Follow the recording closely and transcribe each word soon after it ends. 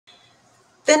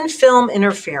Thin film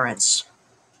interference.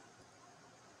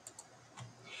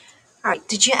 All right,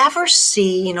 did you ever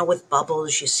see, with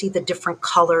bubbles, you see the different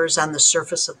colors on the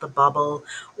surface of the bubble,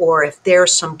 or if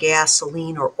there's some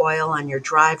gasoline or oil on your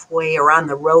driveway or on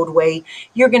the roadway,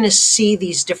 you're going to see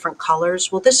these different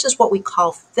colors? Well, this is what we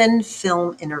call thin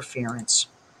film interference.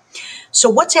 So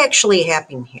what's actually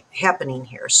happening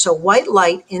here? So white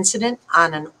light incident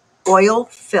on an oil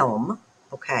film,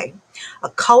 okay, a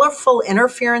colorful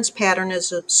interference pattern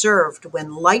is observed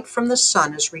when light from the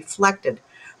sun is reflected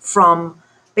from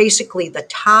basically the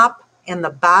top and the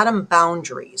bottom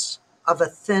boundaries of a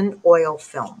thin oil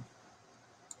film.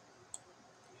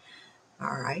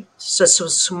 All right, so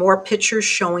some more pictures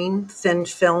showing thin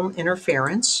film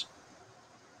interference.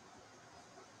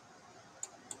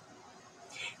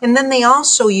 And then they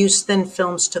also use thin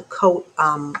films to coat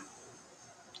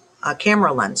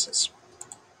camera lenses.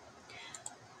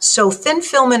 So thin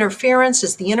film interference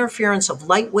is the interference of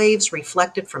light waves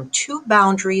reflected from two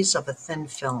boundaries of a thin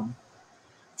film.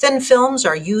 Thin films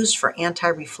are used for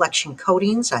anti-reflection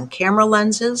coatings on camera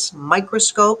lenses,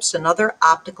 microscopes, and other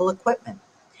optical equipment.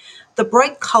 The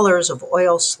bright colors of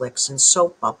oil slicks and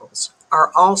soap bubbles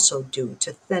are also due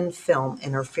to thin film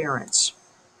interference.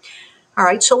 All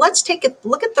right, so let's take a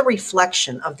look at the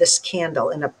reflection of this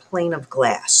candle in a plane of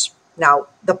glass. Now,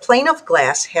 the plane of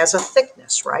glass has a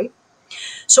thickness, right?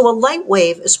 So a light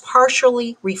wave is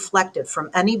partially reflected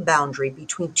from any boundary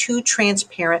between two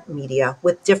transparent media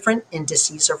with different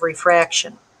indices of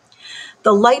refraction.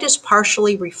 The light is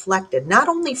partially reflected not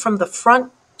only from the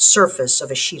front surface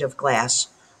of a sheet of glass,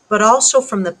 but also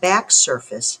from the back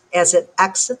surface as it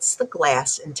exits the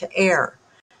glass into air.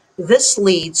 This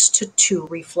leads to two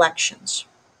reflections.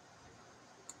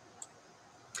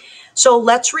 So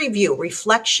let's review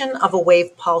reflection of a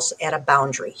wave pulse at a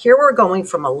boundary. Here we're going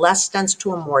from a less dense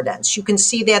to a more dense. You can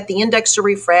see that the index of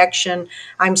refraction,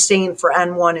 I'm saying for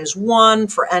N1 is 1,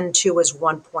 for N2 is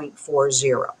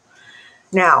 1.40.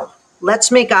 Now,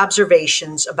 let's make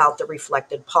observations about the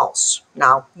reflected pulse.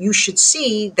 Now, you should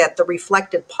see that the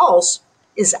reflected pulse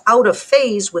is out of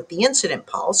phase with the incident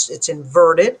pulse. It's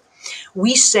inverted.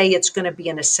 We say it's going to be,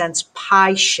 in a sense,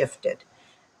 pi shifted.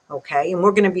 Okay, and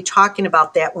we're going to be talking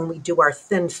about that when we do our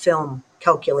thin film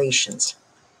calculations.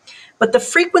 But the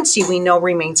frequency we know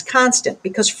remains constant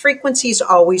because frequency is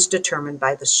always determined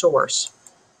by the source.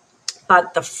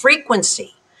 But the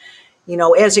frequency,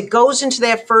 as it goes into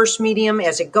that first medium,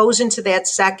 as it goes into that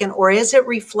second, or as it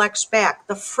reflects back,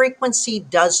 the frequency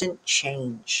doesn't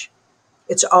change.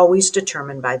 It's always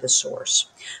determined by the source.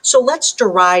 So let's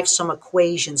derive some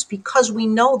equations because we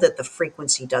know that the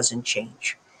frequency doesn't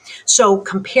change. So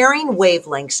comparing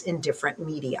wavelengths in different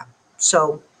media.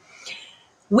 So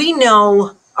we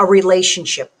know a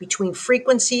relationship between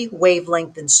frequency,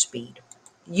 wavelength, and speed.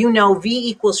 You know V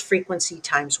equals frequency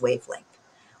times wavelength.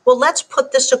 Well, let's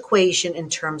put this equation in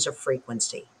terms of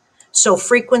frequency. So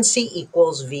frequency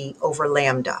equals V over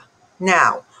lambda.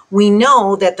 Now, we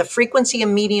know that the frequency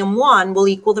in medium 1 will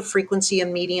equal the frequency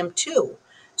in medium 2.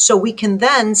 So we can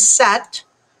then set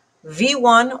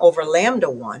V1 over lambda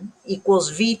 1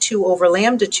 equals V2 over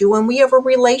lambda 2, and we have a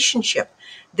relationship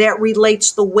that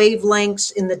relates the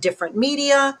wavelengths in the different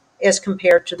media as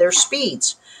compared to their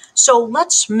speeds. So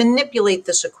let's manipulate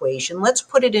this equation. Let's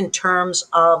put it in terms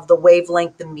of the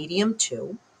wavelength in medium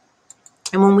 2.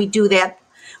 And when we do that,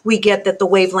 we get that the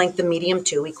wavelength in medium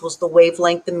 2 equals the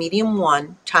wavelength in medium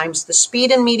 1 times the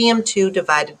speed in medium 2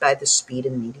 divided by the speed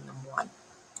in medium 1.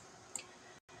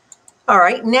 All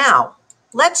right, now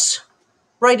let's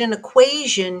write an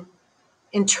equation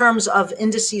in terms of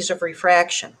indices of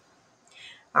refraction.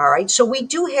 All right, so we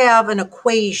do have an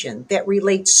equation that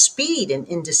relates speed and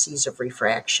indices of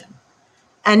refraction.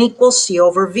 N equals C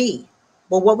over V.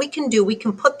 Well, what we can do, we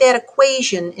can put that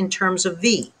equation in terms of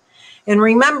V. And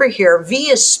remember here, V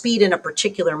is speed in a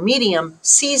particular medium,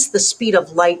 C is the speed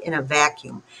of light in a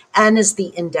vacuum, N is the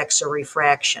index of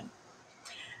refraction.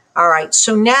 All right,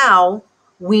 so now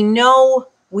we know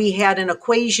we had an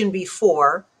equation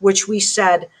before, which we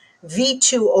said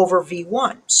V2 over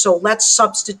V1. So let's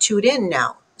substitute in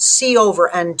now. C over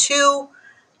N2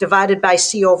 divided by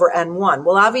C over N1.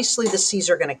 Well, obviously the C's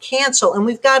are going to cancel, and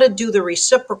we've got to do the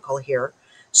reciprocal here.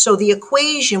 So the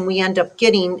equation we end up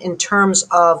getting in terms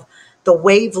of the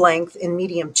wavelength in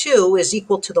medium 2 is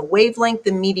equal to the wavelength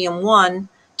in medium 1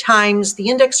 times the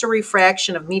index of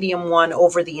refraction of medium 1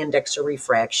 over the index of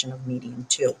refraction of medium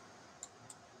 2.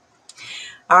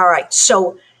 All right,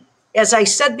 so as I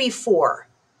said before,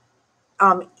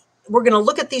 we're going to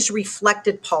look at these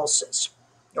reflected pulses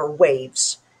or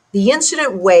waves. The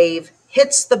incident wave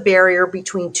hits the barrier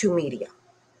between two media.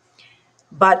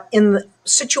 But in the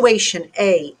situation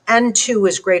A, N2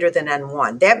 is greater than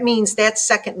N1. That means that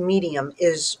second medium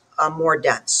is more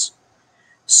dense.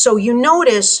 So you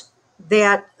notice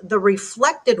that the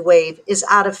reflected wave is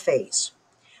out of phase.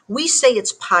 We say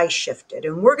it's pi shifted,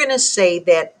 and we're going to say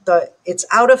that it's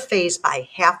out of phase by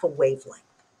half a wavelength.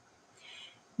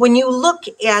 When you look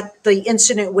at the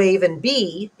incident wave in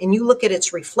B and you look at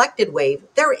its reflected wave,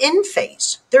 they're in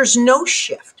phase. There's no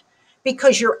shift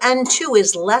because your N2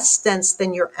 is less dense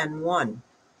than your N1.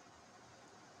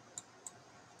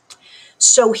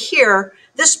 So here,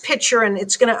 this picture, and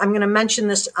I'm going to mention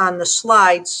this on the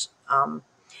slides,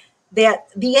 that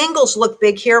the angles look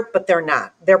big here, but they're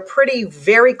not. They're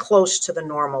very close to the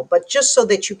normal, but just so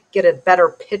that you get a better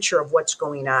picture of what's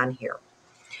going on here.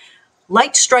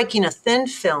 Light striking a thin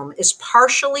film is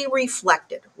partially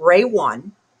reflected, ray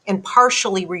 1, and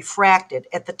partially refracted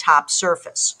at the top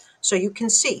surface. So you can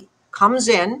see, comes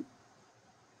in,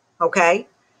 okay?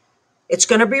 It's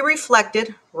going to be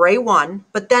reflected, ray 1,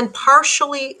 but then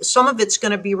partially, some of it's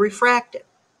going to be refracted.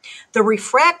 The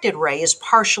refracted ray is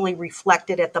partially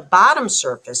reflected at the bottom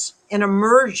surface and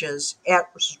emerges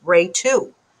at ray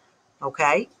 2,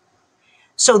 okay?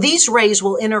 So these rays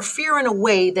will interfere in a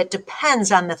way that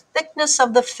depends on the thickness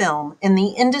of the film and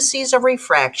the indices of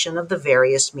refraction of the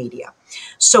various media.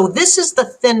 So this is the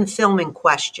thin film in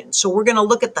question. So we're going to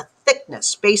look at the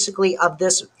thickness, basically, of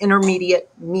this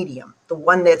intermediate medium, the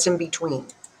one that's in between.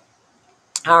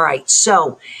 All right,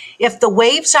 so if the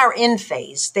waves are in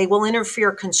phase, they will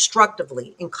interfere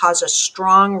constructively and cause a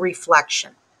strong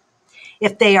reflection.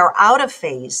 If they are out of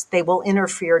phase, they will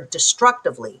interfere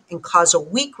destructively and cause a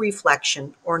weak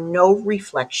reflection or no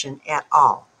reflection at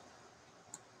all.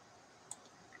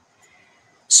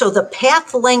 So the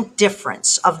path length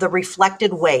difference of the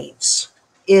reflected waves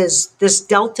is this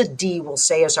delta D, we'll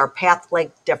say, is our path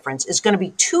length difference, is going to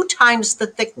be 2 times the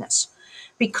thickness,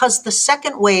 because the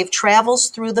second wave travels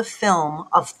through the film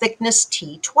of thickness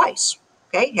T twice.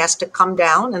 Okay, it has to come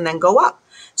down and then go up.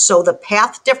 So the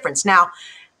path difference. Now,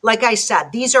 like I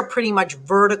said, these are pretty much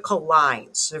vertical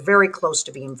lines. They're very close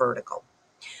to being vertical.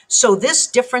 So this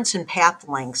difference in path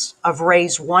lengths of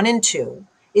rays 1 and 2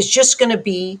 is just going to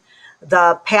be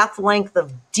the path length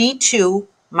of D2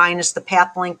 minus the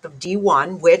path length of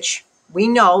D1, which we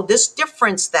know this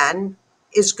difference then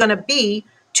is going to be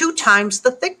 2 times the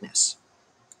thickness.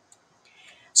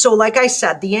 So like I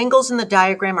said, the angles in the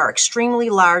diagram are extremely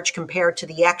large compared to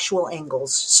the actual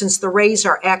angles, since the rays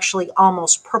are actually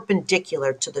almost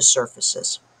perpendicular to the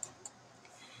surfaces.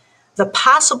 The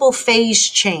possible phase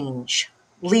change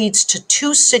leads to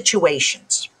 2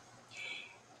 situations.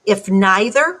 If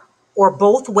neither or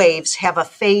both waves have a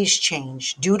phase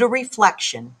change due to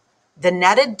reflection, the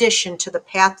net addition to the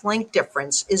path length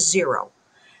difference is 0.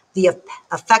 The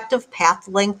effective path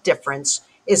length difference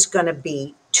is going to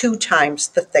be 2 times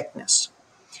the thickness.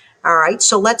 All right,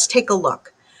 so let's take a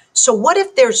look. So what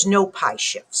if there's no pi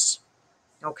shifts?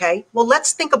 Okay, well,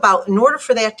 let's think about, in order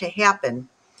for that to happen,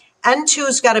 N2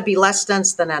 has got to be less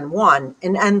dense than N1,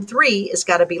 and N3 has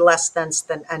got to be less dense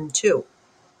than N2.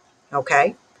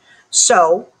 Okay,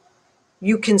 so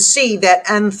you can see that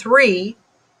N3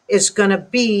 is going to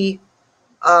be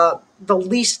the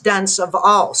least dense of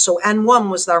all. So N1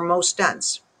 was our most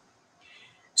dense.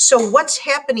 So what's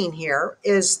happening here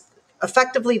is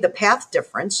effectively the path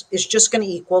difference is just going to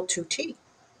equal 2t.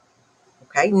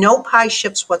 Okay, no pi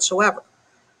shifts whatsoever.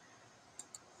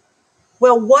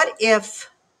 Well, what if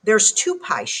there's 2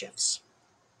 pi shifts?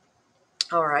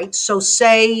 All right, so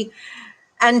say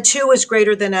N2 is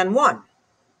greater than N1,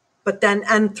 but then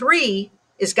N3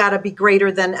 is got to be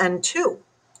greater than N2.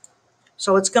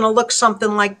 So it's going to look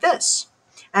something like this.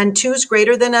 N2 is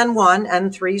greater than N1,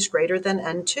 N3 is greater than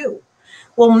N2.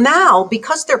 Well, now,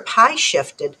 because they're pi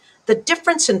shifted, the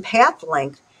difference in path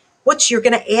length, you're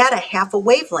going to add a half a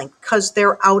wavelength because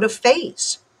they're out of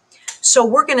phase. So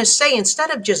we're going to say,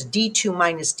 instead of just D2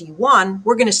 minus D1,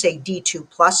 we're going to say D2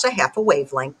 plus a half a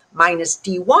wavelength minus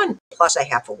D1 plus a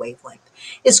half a wavelength.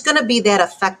 It's going to be that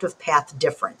effective path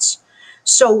difference.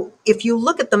 So if you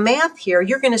look at the math here,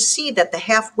 you're going to see that the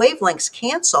half wavelengths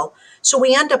cancel. So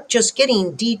we end up just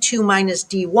getting D2 minus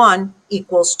D1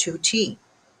 equals 2t.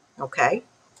 Okay.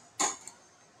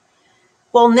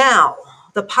 Well, now,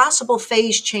 the possible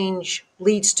phase change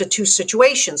leads to 2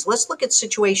 situations. Let's look at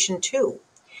situation 2.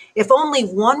 If only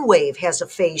one wave has a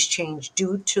phase change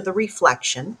due to the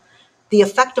reflection, the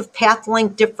effective path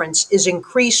length difference is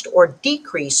increased or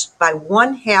decreased by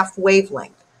 1/2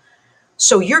 wavelength.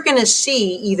 So you're going to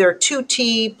see either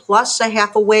 2t plus a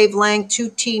half a wavelength,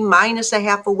 2t minus a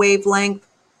half a wavelength.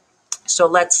 So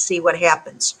let's see what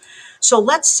happens. So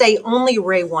let's say only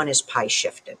ray 1 is pi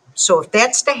shifted. So if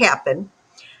that's to happen,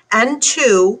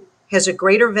 N2 has a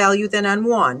greater value than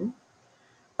N1,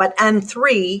 but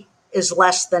N3 is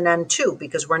less than N2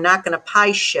 because we're not going to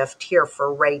pi shift here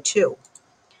for ray 2.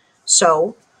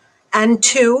 So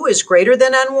N2 is greater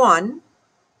than N1,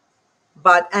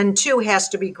 but N2 has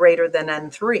to be greater than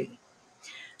N3.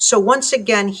 So once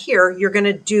again here, you're going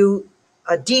to do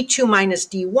a D2 minus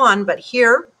D1, but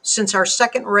here, since our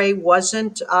second ray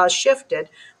wasn't shifted,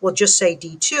 we'll just say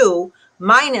D2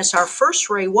 minus our first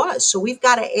ray was. So we've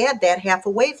got to add that half a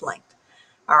wavelength.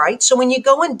 All right, so when you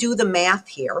go and do the math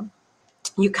here,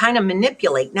 you kind of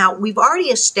manipulate. Now, we've already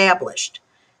established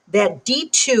that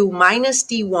D2 minus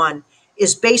D1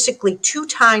 is basically 2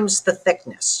 times the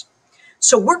thickness.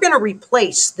 So we're going to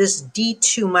replace this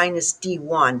D2 minus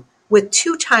D1 with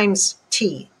 2 times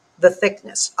T, the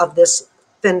thickness of this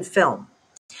thin film,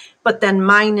 but then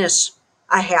minus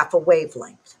a half a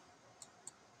wavelength.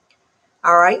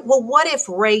 All right, well, what if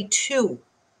ray 2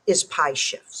 is pi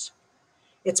shifts?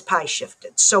 It's pi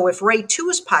shifted. So if ray 2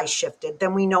 is pi shifted,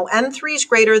 then we know N3 is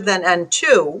greater than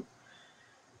N2.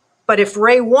 But if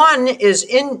ray 1 is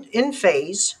in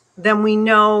phase, then we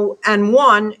know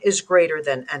N1 is greater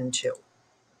than N2.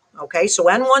 Okay, so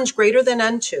N1 is greater than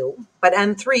N2, but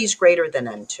N3 is greater than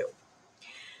N2.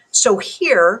 So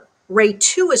here, ray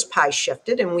 2 is pi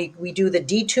shifted, and we do the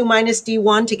D2 minus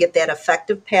D1 to get that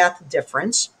effective path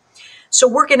difference. So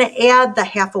we're going to add the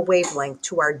half a wavelength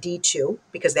to our D2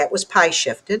 because that was pi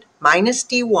shifted, minus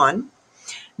D1,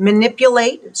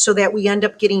 manipulate so that we end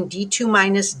up getting D2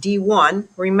 minus D1.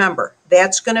 Remember,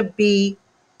 that's going to be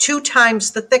 2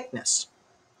 times the thickness.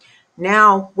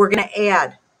 Now we're going to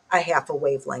add a half a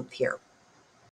wavelength here.